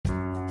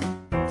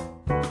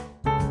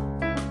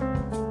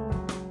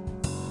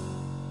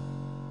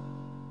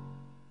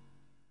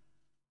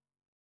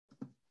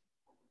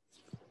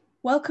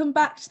Welcome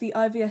back to the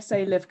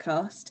IVSA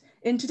Livecast.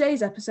 In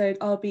today's episode,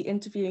 I'll be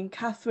interviewing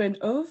Catherine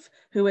Hauw,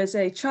 who is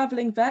a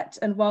travelling vet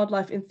and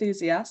wildlife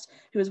enthusiast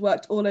who has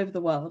worked all over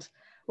the world.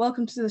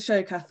 Welcome to the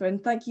show, Catherine.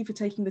 Thank you for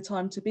taking the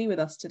time to be with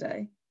us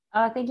today.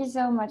 Thank you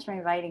so much for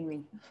inviting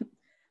me.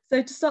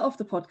 So to start off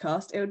the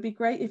podcast, it would be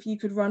great if you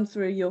could run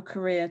through your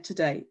career to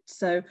date.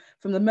 So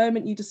from the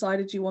moment you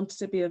decided you wanted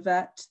to be a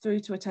vet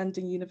through to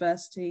attending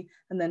university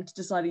and then to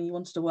deciding you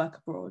wanted to work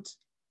abroad.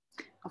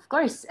 Of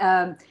course.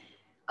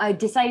 I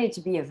decided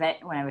to be a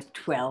vet when I was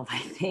 12, I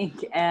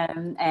think.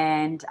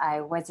 And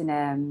I was in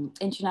an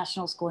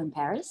international school in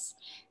Paris.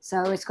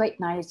 So it's quite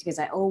nice because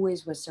I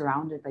always was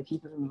surrounded by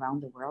people from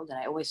around the world. And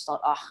I always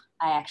thought,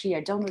 I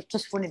don't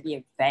just want to be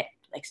a vet,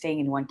 like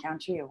staying in one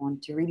country. I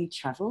want to really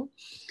travel.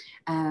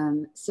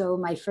 So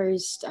my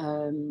first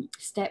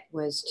step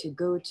was to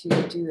go to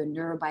do a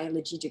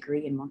neurobiology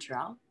degree in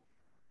Montreal.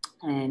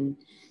 And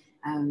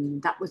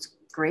that was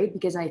great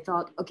because I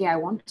thought, okay, I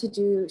want to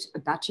do a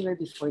bachelor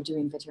before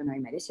doing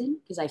veterinary medicine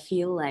because I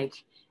feel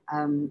like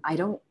I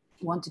don't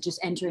want to just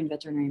enter in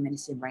veterinary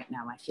medicine right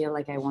now. I feel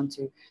like I want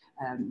to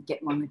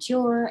get more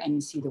mature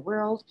and see the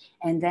world.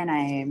 And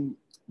then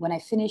when I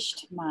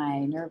finished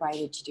my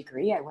neurobiology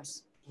degree, I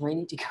was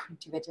ready to go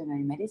into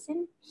veterinary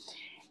medicine.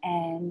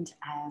 And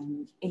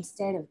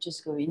instead of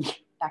just going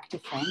back to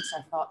France,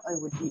 I thought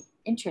it would be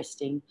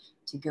interesting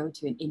to go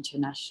to an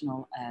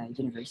international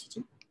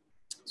university.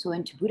 So I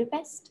went to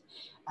Budapest.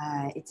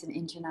 It's an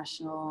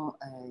international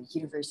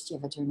university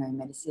of veterinary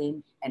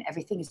medicine, and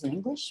everything is in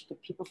English,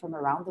 but people from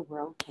around the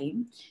world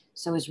came.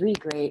 So it was really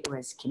great. It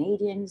was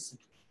Canadians,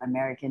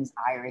 Americans,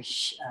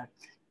 Irish,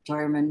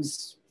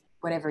 Germans,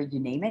 whatever you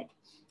name it.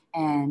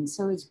 And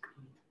so it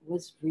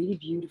was really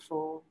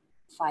beautiful.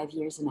 5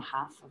 years and a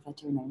half of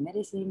veterinary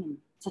medicine in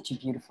such a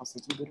beautiful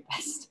city,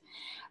 Budapest.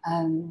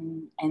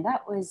 And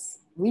that was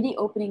really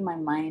opening my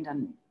mind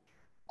on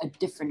a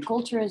different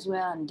culture as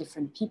well and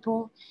different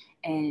people,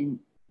 and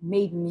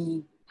made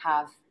me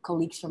have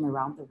colleagues from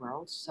around the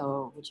world,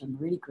 so which I'm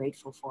really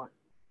grateful for.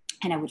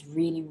 And I would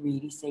really,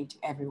 really say to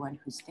everyone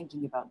who's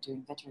thinking about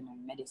doing veterinary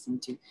medicine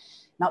to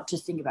not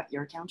just think about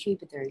your country,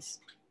 but there's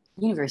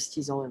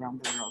universities all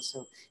around the world.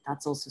 So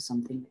that's also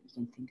something that you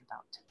can think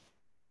about.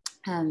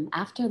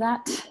 After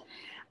that,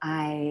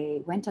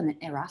 I went on an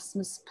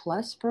Erasmus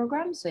Plus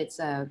program. So it's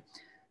a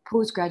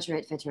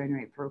postgraduate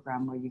veterinary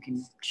program where you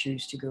can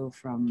choose to go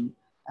from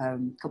a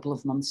couple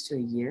of months to a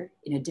year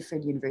in a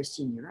different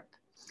university in Europe.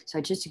 So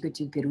I chose to go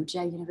to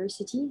Perugia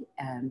University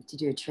to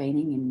do a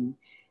training in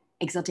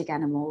exotic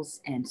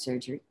animals and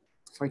surgery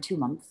for 2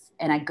 months.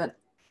 And I got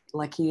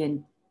lucky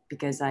and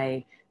because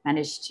I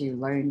managed to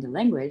learn the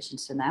language. And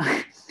so now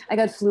I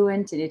got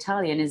fluent in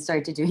Italian and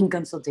started doing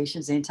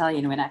consultations in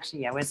Italian when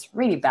actually I was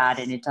really bad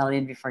in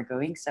Italian before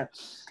going. So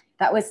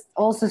that was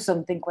also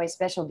something quite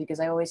special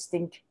because I always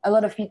think a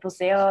lot of people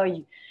say,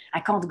 I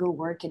can't go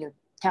work in a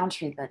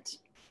country that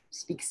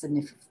speaks a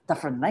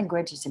different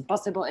language. It's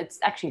impossible. It's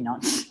actually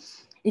not.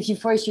 If you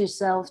force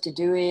yourself to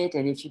do it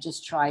and if you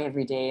just try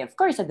every day, of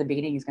course, at the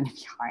beginning it's going to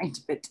be hard,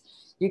 but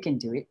you can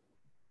do it.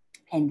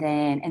 And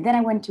then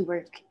I went to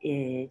work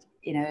in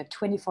a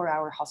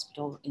 24-hour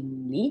hospital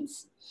in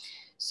Leeds.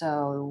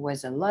 So it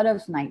was a lot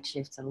of night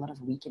shifts, a lot of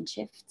weekend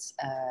shifts.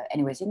 And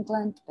it was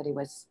England, but it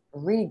was a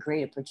really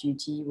great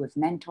opportunity with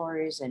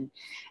mentors. And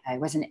it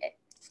was a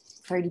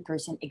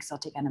 30%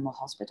 exotic animal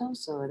hospital.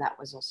 So that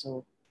was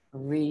also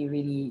really,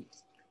 really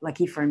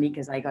lucky for me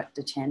because I got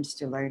the chance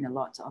to learn a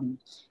lot on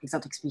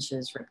exotic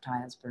species,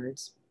 reptiles,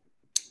 birds.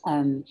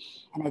 And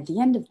at the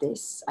end of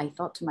this, I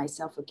thought to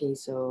myself, okay,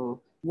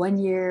 so 1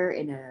 year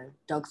in a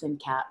dogs and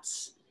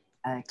cats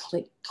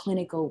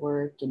clinical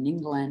work in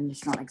England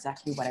is not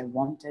exactly what I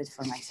wanted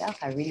for myself.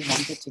 I really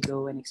wanted to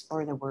go and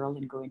explore the world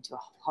and go into a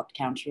hot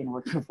country and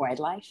work with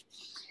wildlife.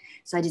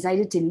 So I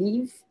decided to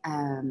leave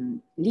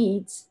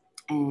Leeds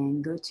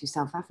and go to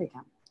South Africa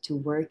to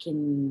work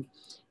in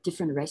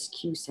different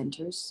rescue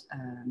centers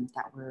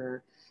that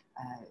were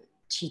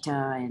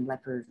cheetah and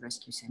leopard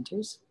rescue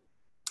centers.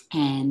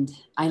 And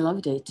I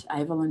loved it.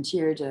 I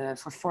volunteered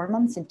for 4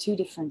 months in 2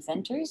 different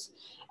centers.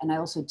 And I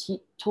also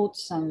taught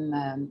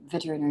some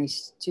veterinary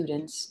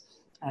students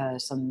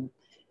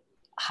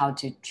how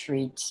to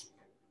treat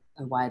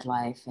a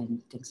wildlife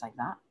and things like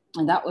that.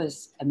 And that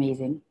was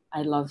amazing.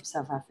 I loved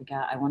South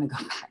Africa. I want to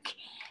go back.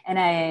 And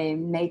I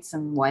made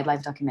some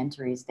wildlife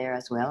documentaries there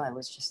as well. I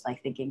was just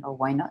like thinking,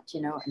 why not,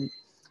 And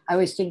I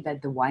always think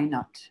that the why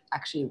not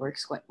actually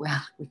works quite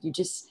well. If you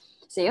just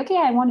say, okay,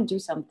 I want to do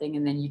something,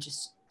 and then you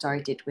just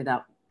start it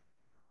without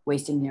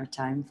wasting your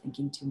time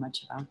thinking too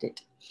much about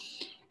it.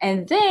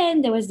 And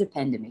then there was the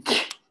pandemic.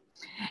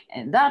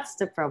 And that's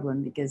the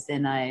problem because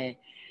then I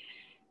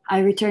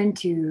returned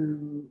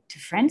to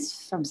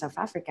France from South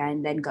Africa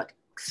and then got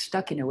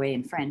stuck in a way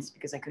in France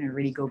because I couldn't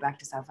really go back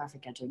to South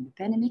Africa during the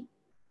pandemic.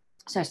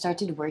 So I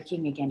started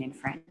working again in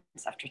France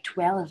after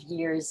 12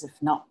 years of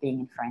not being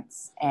in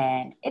France.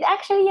 And it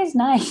actually is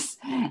nice.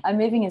 I'm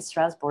living in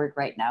Strasbourg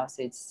right now.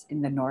 So it's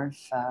in the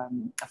north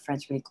of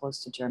France, really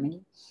close to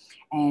Germany.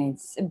 And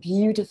it's a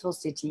beautiful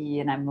city.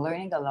 And I'm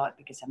learning a lot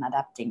because I'm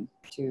adapting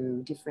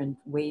to different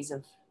ways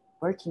of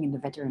working in the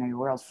veterinary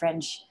world.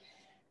 French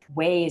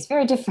way is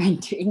very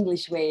different to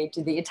English way,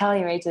 to the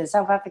Italian way, to the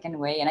South African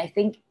way. And I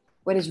think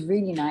what is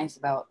really nice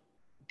about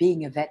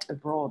being a vet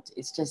abroad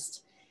is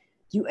just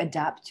you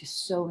adapt to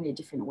so many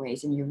different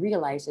ways, and you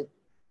realize that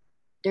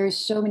there's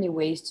so many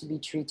ways to be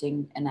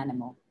treating an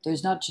animal.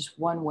 There's not just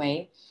one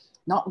way.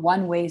 Not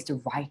one way is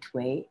the right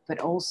way, but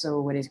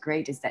also what is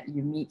great is that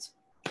you meet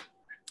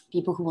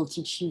people who will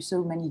teach you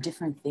so many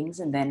different things.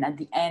 And then at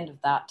the end of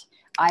that,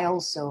 I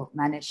also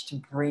managed to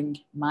bring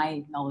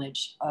my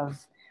knowledge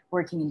of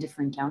working in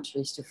different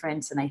countries to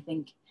France. And I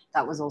think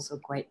that was also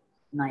quite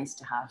nice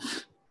to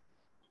have.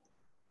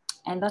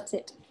 And that's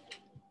it.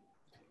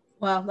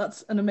 Wow,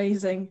 that's an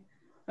amazing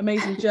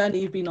journey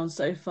you've been on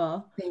so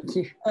far. Thank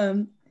you.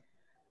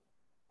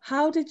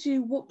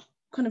 What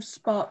kind of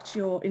sparked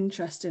your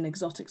interest in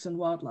exotics and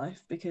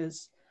wildlife?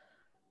 Because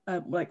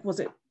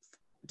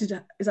is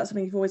that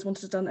something you've always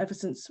wanted to do ever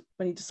since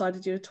when you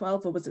decided you were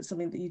 12, or was it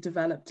something that you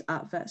developed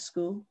at vet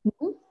school?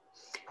 Mm-hmm.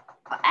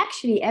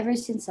 Actually, ever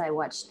since I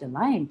watched The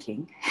Lion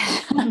King,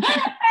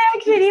 I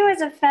actually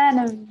was a fan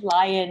of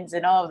lions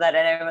and all of that.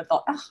 And I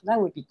thought, oh, that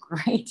would be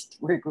great to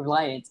work with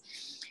lions.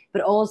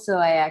 But also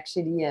I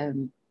actually,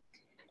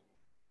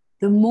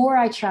 the more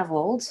I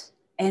traveled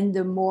and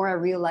the more I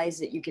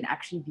realized that you can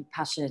actually be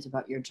passionate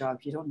about your job.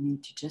 You don't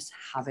need to just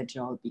have a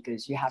job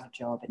because you have a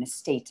job, and a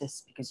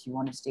status because you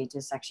want a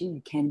status. Actually,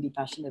 you can be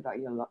passionate about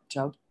your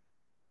job.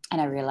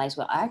 And I realized,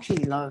 well, I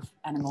actually love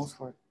animals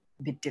for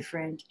a bit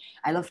different.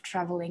 I love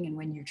traveling. And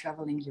when you're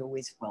traveling,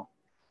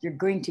 you're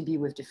going to be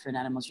with different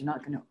animals. You're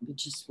not going to be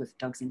just with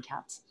dogs and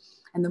cats.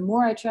 And the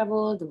more I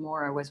traveled, the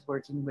more I was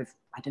working with,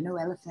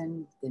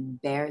 elephants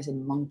and bears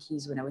and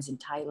monkeys when I was in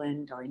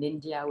Thailand or in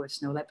India with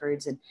snow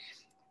leopards. And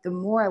the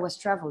more I was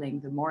traveling,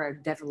 the more I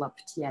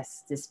developed,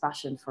 this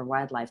passion for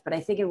wildlife. But I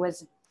think it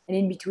was an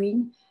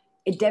in-between.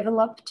 It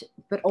developed,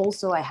 but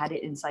also I had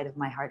it inside of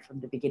my heart from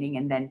the beginning.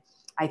 And then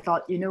I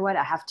thought, you know what,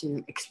 I have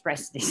to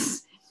express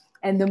this.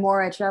 And the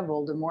more I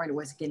traveled, the more it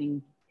was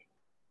getting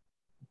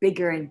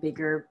bigger and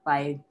bigger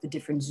by the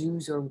different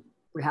zoos or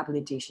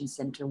rehabilitation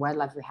center,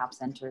 wildlife rehab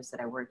centers that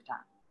I worked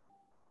at.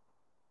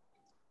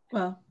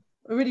 Well,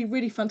 a really,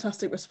 really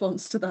fantastic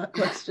response to that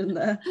question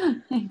there.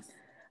 Thanks.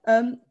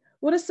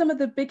 What are some of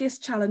the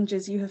biggest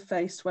challenges you have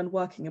faced when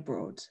working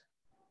abroad?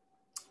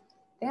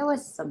 There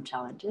was some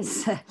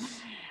challenges.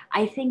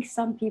 I think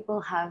some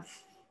people have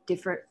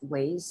different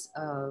ways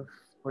of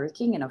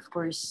working. And of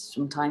course,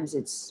 sometimes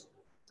it's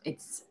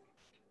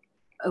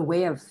a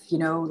way of,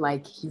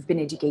 you've been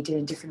educated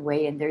in a different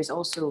way. And there's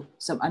also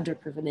some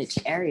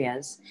underprivileged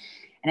areas.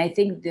 And I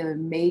think the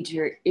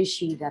major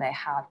issue that I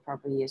had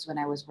probably is when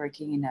I was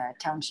working in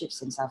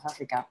townships in South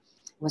Africa,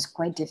 was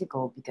quite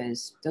difficult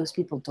because those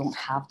people don't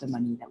have the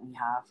money that we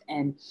have.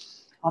 And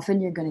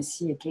often you're going to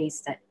see a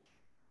case that,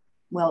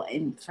 well,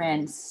 in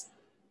France,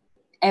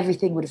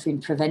 everything would have been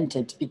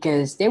prevented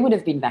because they would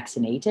have been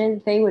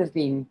vaccinated. They would have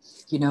been,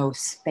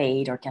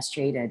 spayed or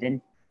castrated.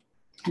 And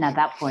at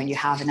that point, you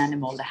have an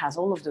animal that has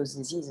all of those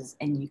diseases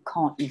and you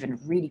can't even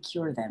really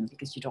cure them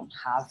because you don't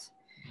have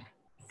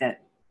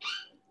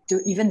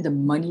even the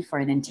money for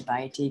an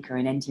antibiotic or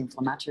an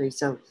anti-inflammatory.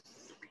 So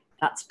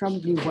that's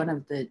probably one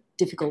of the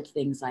difficult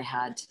things I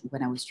had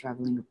when I was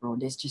traveling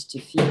abroad, is just to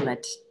feel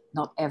that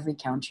not every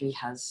country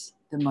has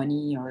the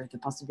money or the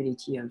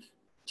possibility of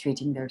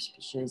treating their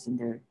species and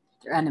their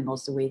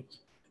animals the way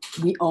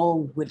we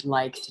all would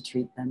like to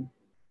treat them.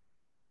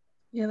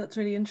 Yeah, that's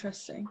really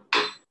interesting.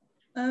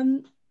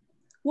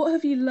 What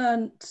have you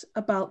learnt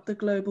about the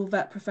global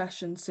vet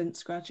profession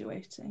since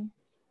graduating?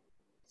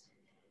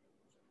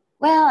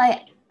 Well,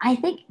 I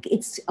think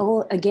it's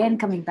all, again,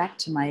 coming back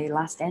to my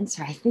last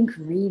answer, I think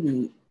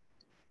really,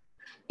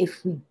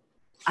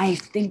 I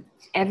think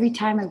every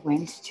time I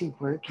went to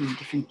work in a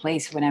different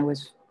place, when I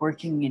was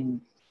working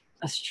in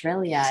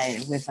Australia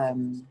with,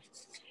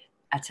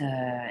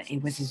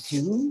 it was a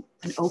zoo,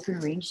 an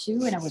open range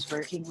zoo, and I was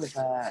working with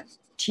a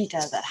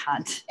cheetah that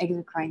had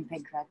exocrine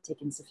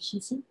pancreatic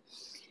insufficiency.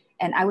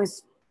 And I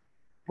was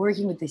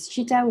working with this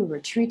cheetah, we were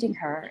treating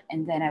her,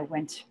 and then I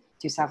went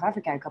to South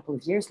Africa a couple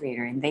of years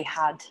later, and they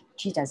had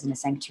cheetahs in a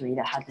sanctuary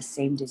that had the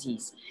same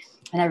disease.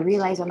 And I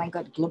realized, oh my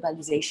God,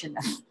 globalization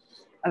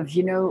of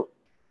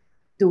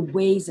the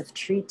ways of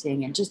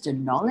treating and just the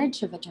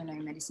knowledge of veterinary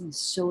medicine is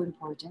so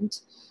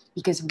important.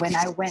 Because when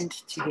I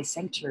went to this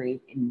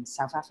sanctuary in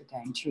South Africa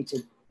and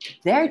treated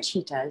their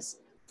cheetahs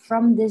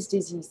from this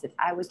disease that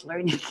I was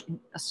learning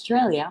in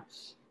Australia,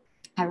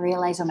 I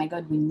realized, oh my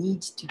God, we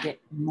need to get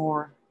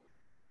more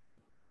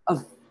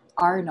of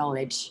our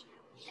knowledge.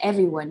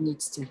 Everyone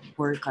needs to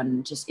work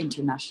on just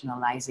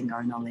internationalizing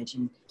our knowledge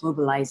and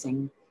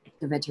globalizing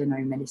the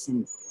veterinary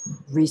medicine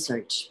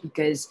research,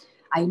 because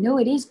I know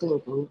it is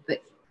global,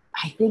 but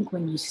I think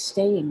when you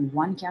stay in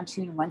one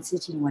country, in one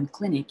city, in one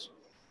clinic,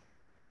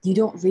 you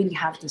don't really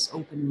have this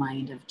open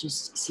mind of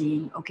just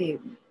seeing, okay,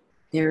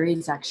 there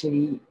is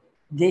actually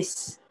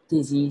this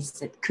disease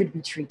that could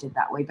be treated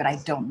that way, but I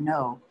don't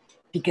know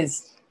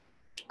because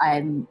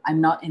I'm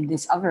not in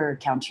this other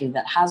country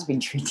that has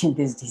been treating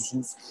this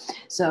disease.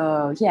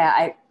 So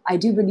yeah, I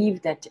do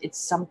believe that it's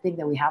something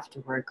that we have to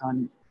work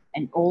on,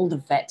 and all the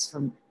vets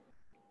from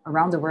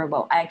around the world.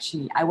 Well,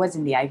 actually, I was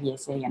in the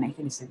IVSA, and I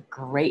think it's a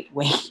great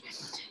way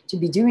to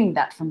be doing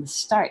that from the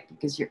start,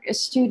 because you're a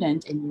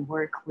student and you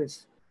work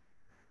with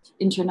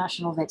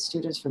international vet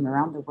students from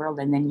around the world,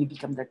 and then you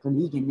become their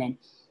colleague, and then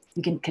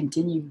you can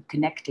continue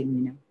connecting,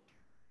 you know.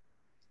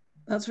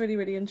 That's really,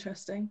 really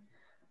interesting.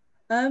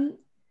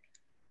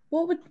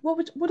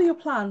 What are your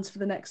plans for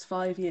the next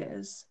 5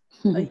 years?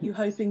 Are you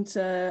hoping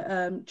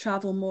to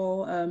travel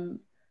more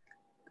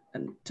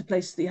and to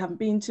places that you haven't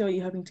been to? Are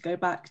you hoping to go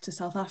back to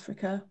South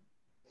Africa?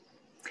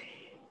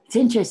 It's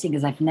interesting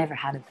because I've never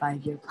had a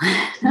 5-year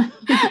plan.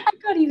 I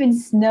don't even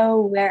know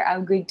where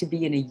I'm going to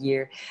be in a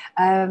year.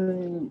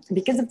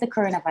 Because of the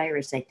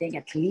coronavirus, I think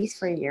at least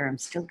for a year, I'm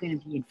still going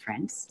to be in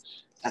France.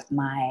 But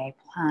my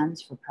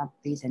plans for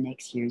probably the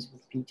next years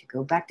would be to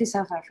go back to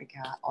South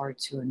Africa or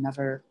to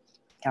another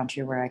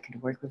country where I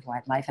could work with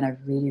wildlife. And I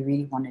really,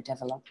 really want to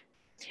develop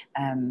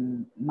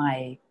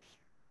my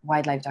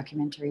wildlife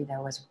documentary that I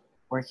was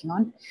working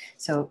on.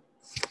 So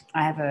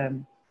I have a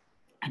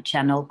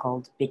channel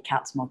called Big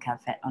Cat, Small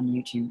Cat Vet on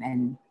YouTube.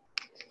 And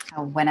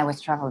when I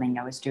was traveling,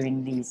 I was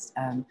doing these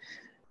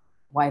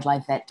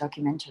wildlife vet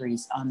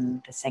documentaries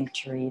on the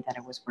sanctuary that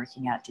I was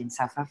working at in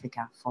South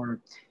Africa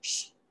for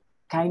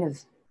kind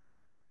of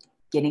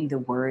getting the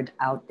word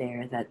out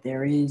there that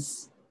there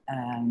is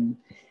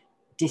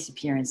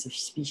disappearance of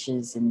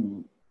species,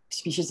 and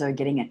species are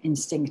getting an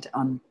instinct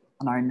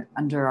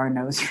under our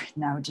nose right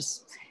now.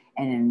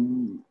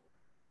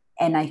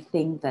 And I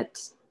think that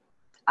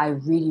I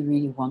really,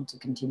 really want to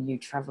continue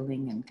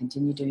traveling and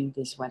continue doing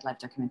these wildlife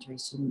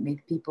documentaries to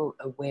make people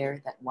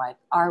aware that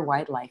our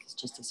wildlife is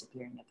just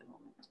disappearing at the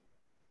moment.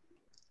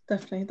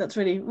 Definitely, that's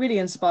really, really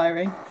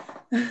inspiring.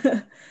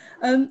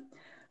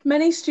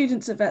 Many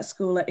students at vet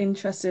school are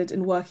interested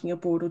in working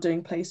abroad or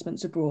doing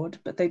placements abroad,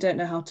 but they don't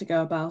know how to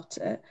go about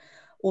it,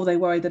 or they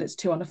worry that it's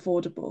too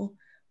unaffordable.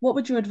 What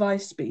would your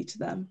advice be to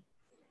them?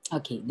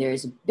 Okay,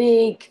 there's a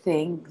big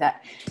thing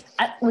that,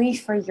 at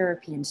least for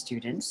European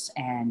students,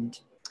 and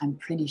I'm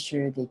pretty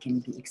sure they can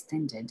be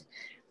extended,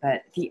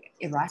 but the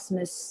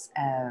Erasmus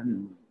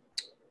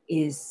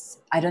is,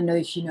 I don't know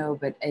if you know,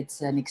 but it's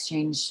an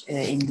exchange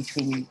in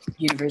between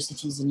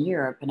universities in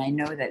Europe. And I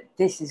know that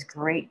this is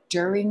great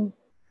during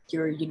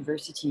your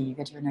university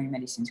veterinary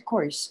medicine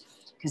course,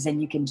 because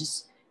then you can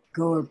just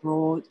go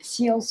abroad,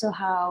 see also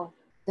how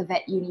the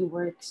vet uni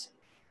works,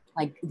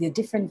 like the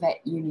different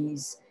vet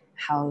unis,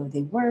 how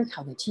they work,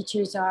 how the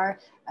teachers are,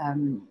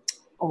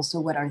 also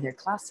what are their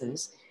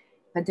classes.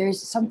 But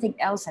there's something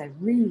else I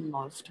really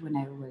loved when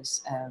I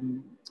was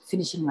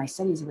finishing my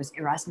studies. It was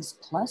Erasmus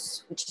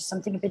Plus, which is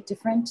something a bit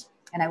different.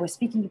 And I was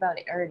speaking about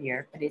it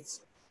earlier, but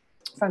it's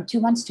from 2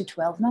 months to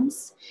 12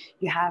 months.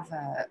 You have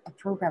a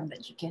program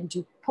that you can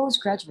do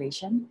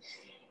post-graduation,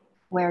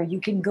 where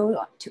you can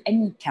go to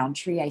any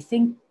country. I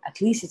think at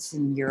least it's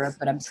in Europe,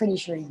 but I'm pretty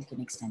sure you can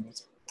extend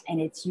it.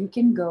 And it's, you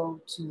can go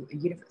to a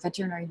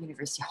veterinary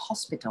university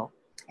hospital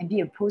and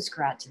be a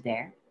postgrad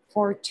there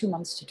for 2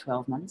 months to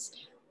 12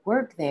 months,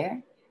 work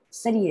there,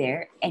 study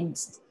there, and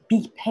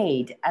be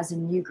paid as a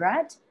new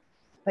grad.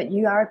 But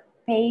you are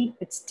paid,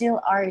 but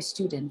still are a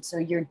student. So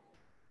you're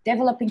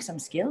developing some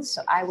skills.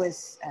 So I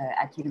was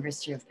at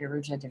University of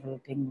Perugia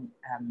developing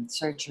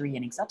surgery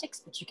and exotics,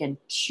 but you can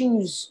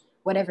choose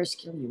whatever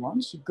skill you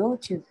want. You go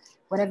to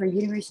whatever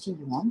university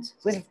you want,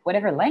 with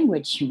whatever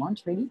language you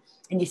want, really,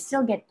 and you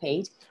still get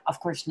paid. Of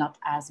course, not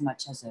as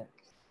much as a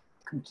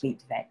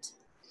complete vet,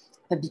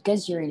 but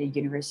because you're in a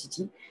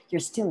university, you're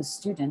still a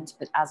student,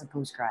 but as a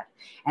postgrad.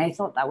 And I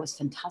thought that was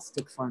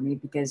fantastic for me,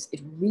 because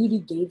it really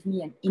gave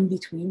me an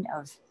in-between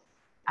of,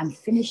 I'm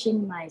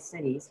finishing my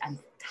studies, I'm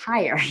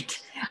tired.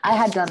 I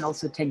had done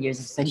also 10 years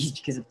of studies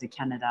because of the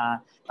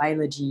Canada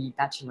biology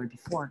bachelor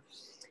before.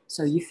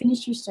 So you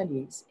finish your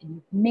studies and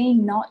you may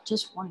not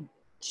just want to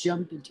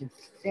jump into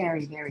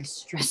very, very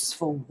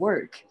stressful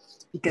work,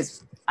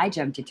 because I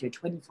jumped into a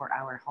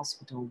 24-hour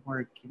hospital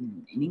work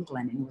in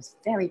England, and it was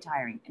very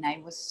tiring. And I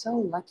was so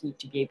lucky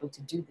to be able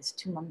to do this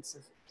 2 months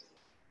of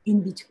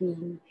in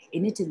between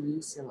in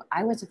Italy. So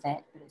I was a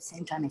vet, but at the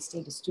same time I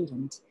stayed a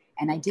student,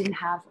 and I didn't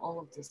have all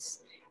of this,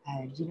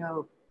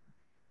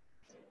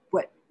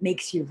 what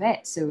makes you a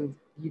vet. So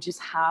you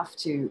just have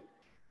to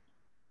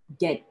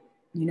get,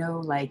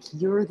 like,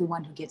 you're the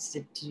one who gets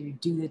to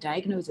do the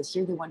diagnosis.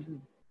 You're the one who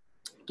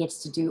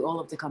gets to do all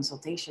of the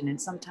consultation. And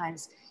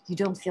sometimes you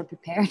don't feel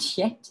prepared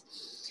yet.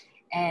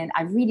 And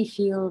I really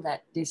feel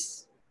that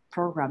this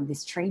program,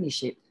 this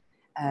traineeship,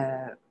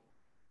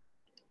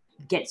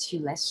 gets you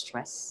less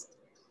stressed,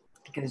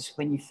 because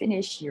when you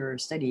finish your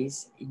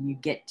studies and you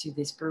get to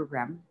this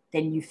program,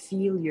 then you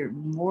feel you're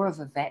more of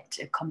a vet,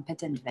 a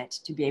competent vet,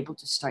 to be able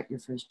to start your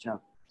first job.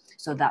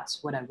 So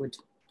that's what I would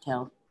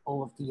tell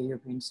all of the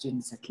European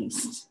students at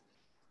least.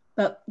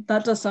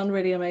 That does sound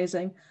really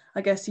amazing.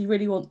 I guess you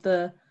really want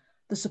the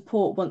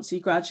support once you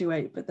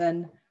graduate, but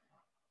then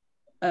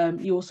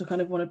you also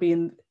kind of want to be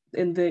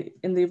in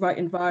the right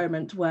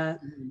environment where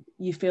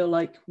you feel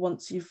like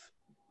once you've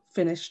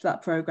finished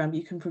that program,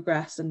 you can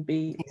progress and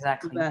be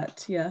exactly a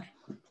vet. Yeah.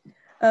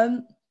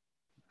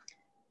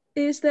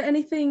 Is there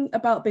anything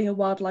about being a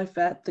wildlife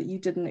vet that you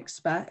didn't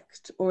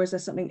expect, or is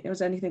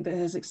there anything that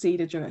has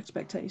exceeded your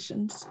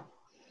expectations?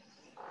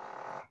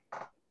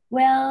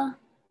 Well,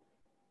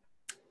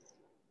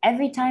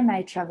 every time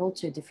I travel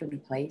to a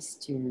different place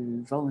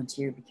to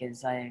volunteer,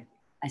 because I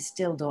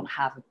still don't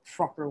have a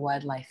proper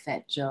wildlife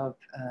vet job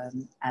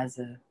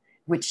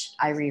which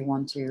I really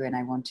want to, and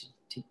I want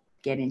to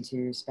get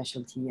into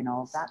specialty and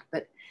all of that.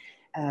 But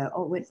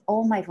with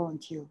all my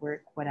volunteer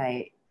work, what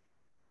I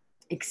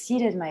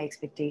exceeded my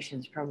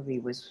expectations probably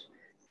was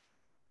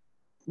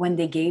when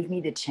they gave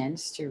me the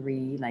chance to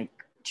really like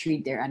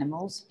treat their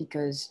animals,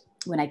 because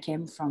when I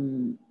came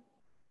from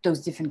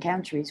those different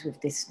countries with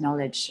this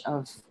knowledge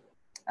of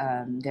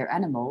their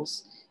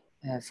animals,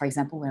 for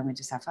example, when I went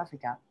to South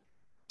Africa,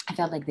 I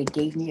felt like they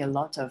gave me a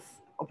lot of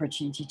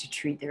opportunity to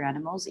treat their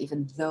animals,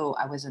 even though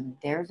I wasn't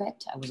their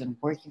vet, I wasn't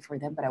working for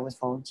them, but I was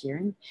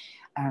volunteering.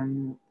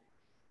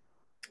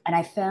 And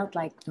I felt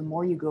like the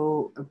more you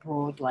go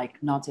abroad,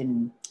 like not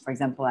in, for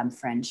example, I'm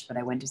French, but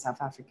I went to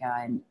South Africa,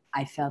 and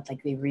I felt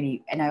like they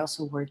really, and I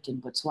also worked in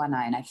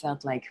Botswana, and I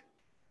felt like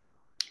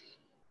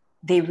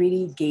they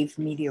really gave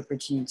me the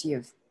opportunity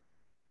of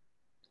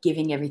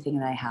giving everything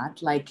that I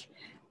had. Like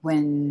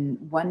when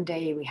one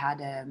day we had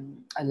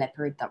a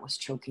leopard that was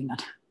choking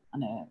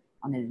on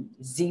a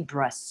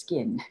zebra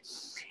skin,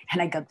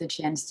 and I got the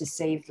chance to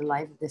save the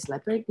life of this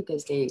leopard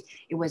because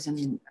it was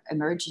an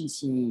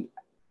emergency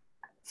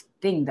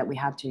thing that we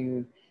had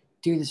to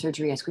do the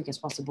surgery as quick as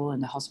possible in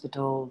the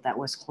hospital that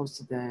was close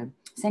to the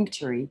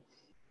sanctuary.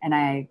 And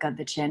I got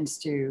the chance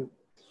to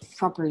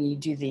properly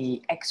do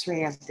the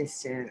x-ray of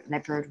this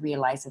leopard,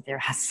 realize that there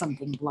has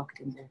something blocked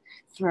in the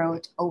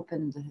throat,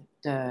 open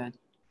the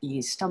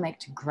stomach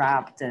to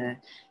grab the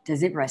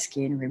zebra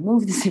skin,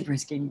 remove the zebra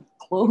skin,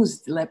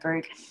 close the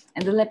leopard,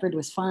 and the leopard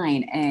was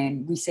fine.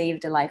 And we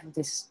saved the life of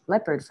this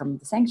leopard from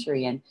the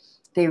sanctuary. And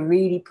they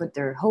really put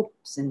their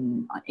hopes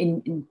in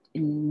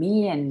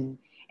me, and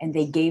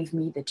they gave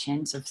me the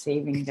chance of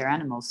saving their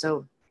animals.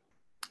 So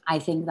I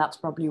think that's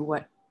probably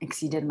what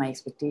exceeded my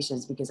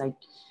expectations, because I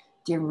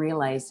didn't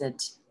realize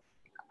that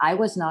I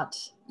was not,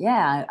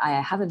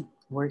 I haven't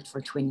worked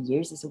for 20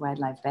 years as a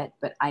wildlife vet,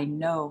 but I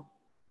know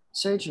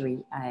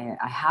surgery. I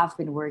have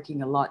been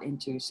working a lot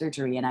into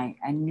surgery, and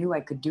I knew I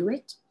could do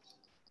it.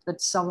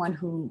 But someone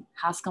who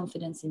has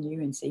confidence in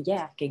you and say,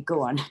 yeah, okay,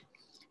 go on.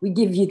 We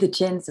give you the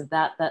chance of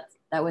that.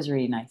 That was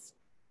really nice.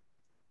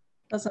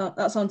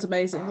 That sounds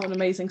amazing. What an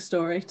amazing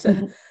story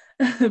to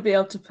be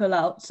able to pull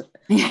out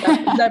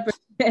zebra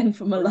skin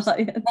from a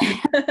lion.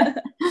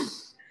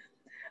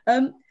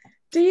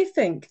 Do you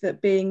think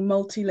that being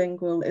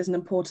multilingual is an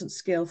important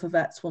skill for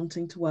vets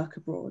wanting to work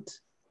abroad?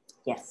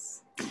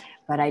 Yes,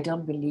 but I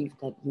don't believe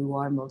that you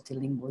are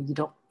multilingual.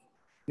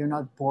 You're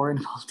not born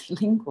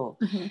multilingual.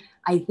 Mm-hmm.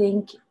 I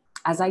think,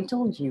 as I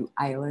told you,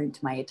 I learned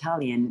my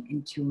Italian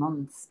in 2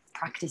 months,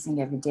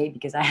 practicing every day,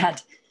 because I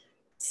had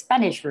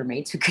Spanish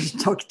roommates who couldn't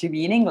talk to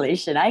me in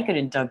English, and I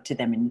couldn't talk to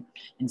them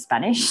in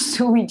Spanish.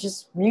 So we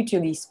just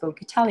mutually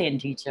spoke Italian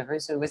to each other.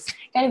 So it was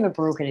kind of a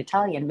broken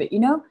Italian. But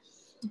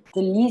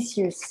the least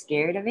you're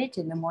scared of it,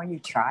 and the more you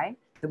try,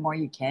 the more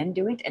you can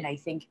do it. And I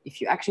think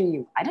if you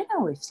actually, I don't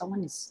know, if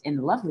someone is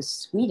in love with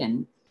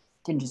Sweden,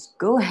 then just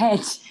go ahead.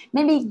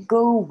 Maybe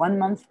go 1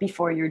 month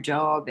before your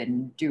job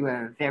and do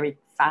a very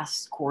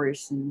fast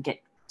course and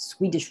get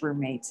Swedish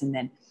roommates. And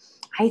then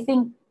I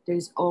think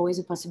there's always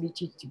a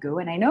possibility to go.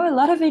 And I know a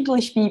lot of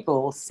English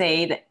people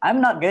say that I'm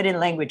not good in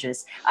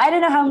languages. I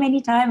don't know how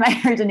many times I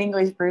heard an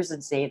English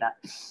person say that.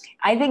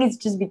 I think it's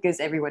just because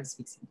everyone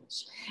speaks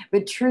English.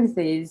 But truth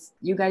is,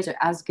 you guys are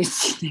as good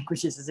in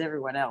languages as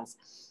everyone else.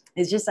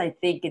 It's just, I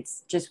think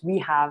it's just we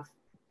have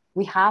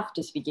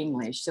to speak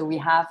English. So we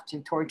have to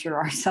torture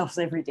ourselves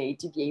every day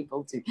to be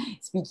able to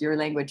speak your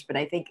language. But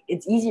I think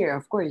it's easier,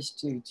 of course,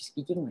 to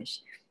speak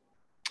English.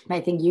 But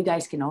I think you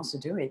guys can also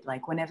do it.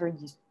 Like whenever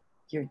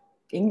your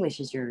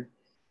English is your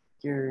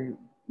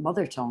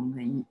mother tongue,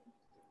 then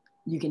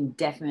you can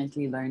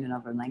definitely learn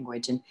another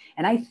language. And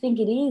I think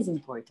it is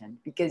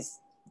important, because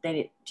then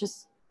it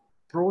just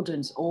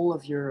broadens all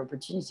of your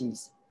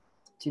opportunities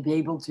to be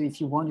able to,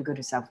 if you want to go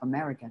to South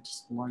America,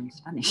 just learn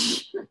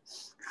Spanish.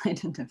 I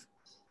don't know.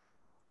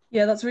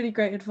 Yeah, that's really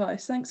great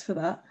advice. Thanks for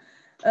that.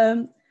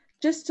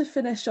 Just to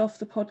finish off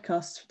the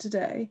podcast for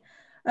today,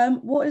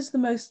 what is the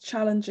most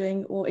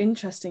challenging or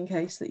interesting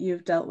case that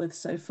you've dealt with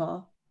so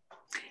far?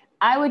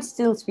 I would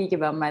still speak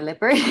about my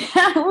leopard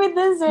with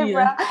the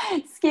zebra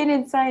skin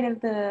inside of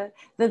the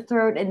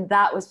throat, and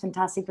that was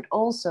fantastic. But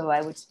also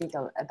I would speak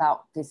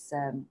about this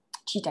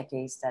cheetah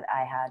case that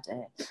I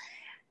had.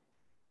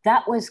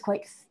 That was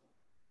quite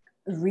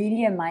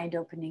really a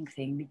mind-opening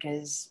thing,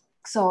 because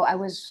So I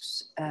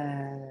was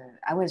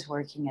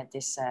working at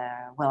this.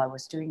 I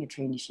was doing a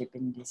traineeship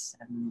in this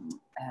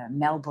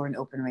Melbourne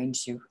Open Range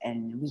Zoo,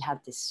 and we had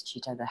this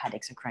cheetah that had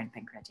exocrine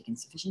pancreatic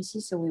insufficiency.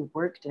 So we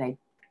worked, and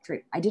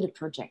I did a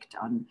project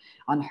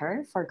on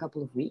her for a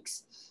couple of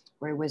weeks,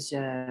 where it was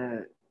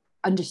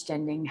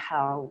understanding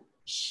how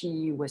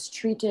she was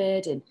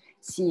treated and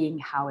seeing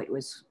how it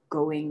was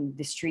going,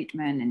 this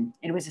treatment, and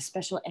it was a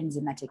special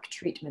enzymatic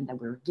treatment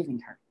that we were giving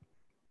her.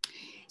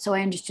 So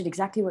I understood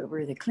exactly what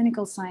were the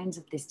clinical signs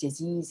of this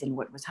disease and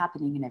what was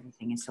happening and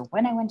everything. And so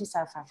when I went to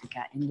South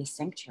Africa in this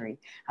sanctuary,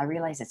 I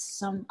realized that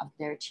some of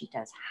their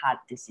cheetahs had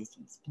this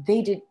disease.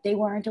 They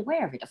weren't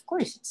aware of it. Of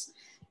course,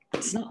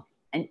 it's not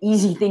an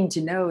easy thing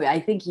to know.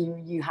 I think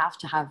you have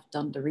to have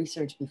done the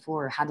research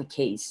before, had a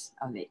case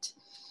of it.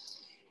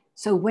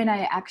 So when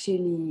I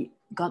actually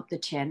got the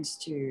chance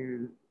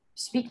to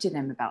speak to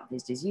them about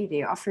this disease,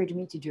 they offered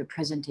me to do a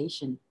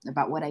presentation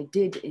about what I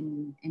did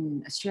in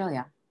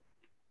Australia.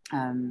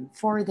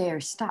 For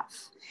their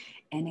staff,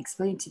 and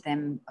explain to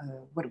them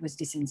what was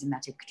this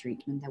enzymatic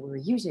treatment that we were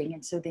using.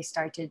 And so they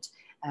started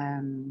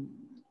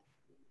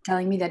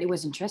telling me that it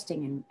was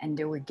interesting, and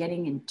they were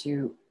getting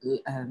into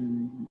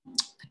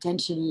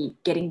potentially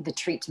getting the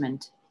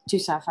treatment to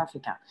South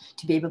Africa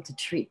to be able to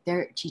treat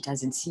their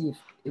cheetahs and see if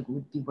it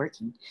would be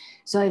working.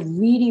 So I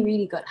really,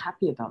 really got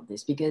happy about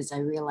this, because I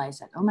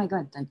realized that, oh my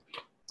God, like,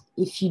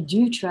 if you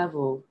do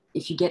travel,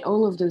 if you get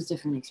all of those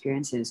different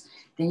experiences,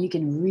 then you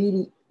can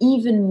really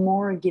even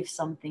more give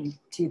something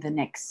to the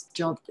next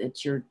job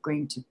that you're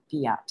going to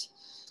be at.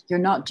 You're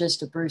not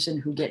just a person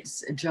who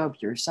gets a job.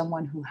 You're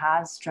someone who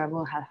has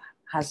traveled,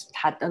 has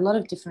had a lot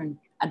of different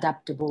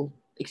adaptable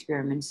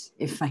experiments,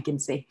 if I can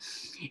say.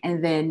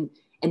 And then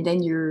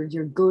you're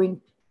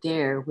going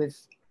there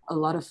with a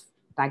lot of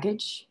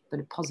baggage, but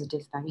a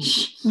positive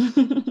baggage.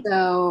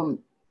 So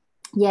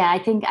yeah, I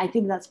think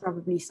that's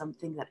probably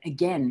something that,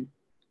 again,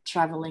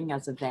 traveling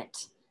as a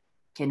vet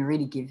can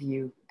really give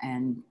you,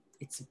 and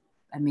it's an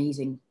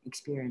amazing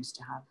experience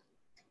to have.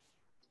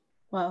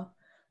 Wow.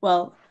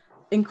 Well,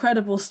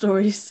 incredible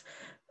stories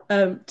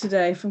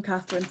today from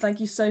Catherine. Thank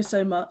you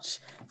so much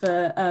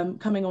for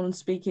coming on and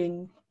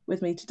speaking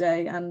with me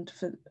today, and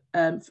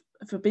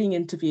for being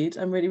interviewed.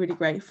 I'm really, really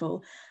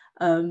grateful.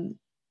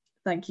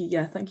 Thank you.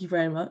 Yeah, thank you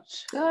very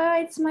much.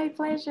 Oh, it's my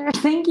pleasure.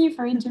 Thank you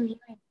for interviewing.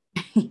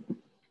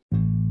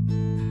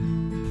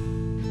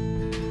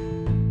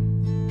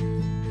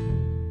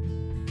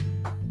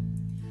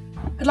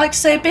 I'd like to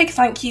say a big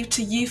thank you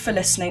to you for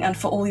listening and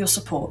for all your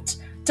support.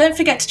 Don't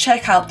forget to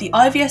check out the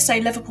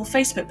IVSA Liverpool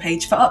Facebook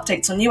page for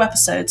updates on new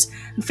episodes,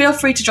 and feel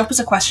free to drop us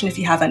a question if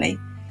you have any.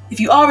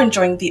 If you are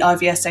enjoying the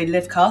IVSA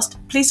Livecast,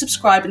 please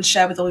subscribe and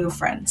share with all your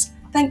friends.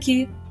 Thank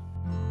you.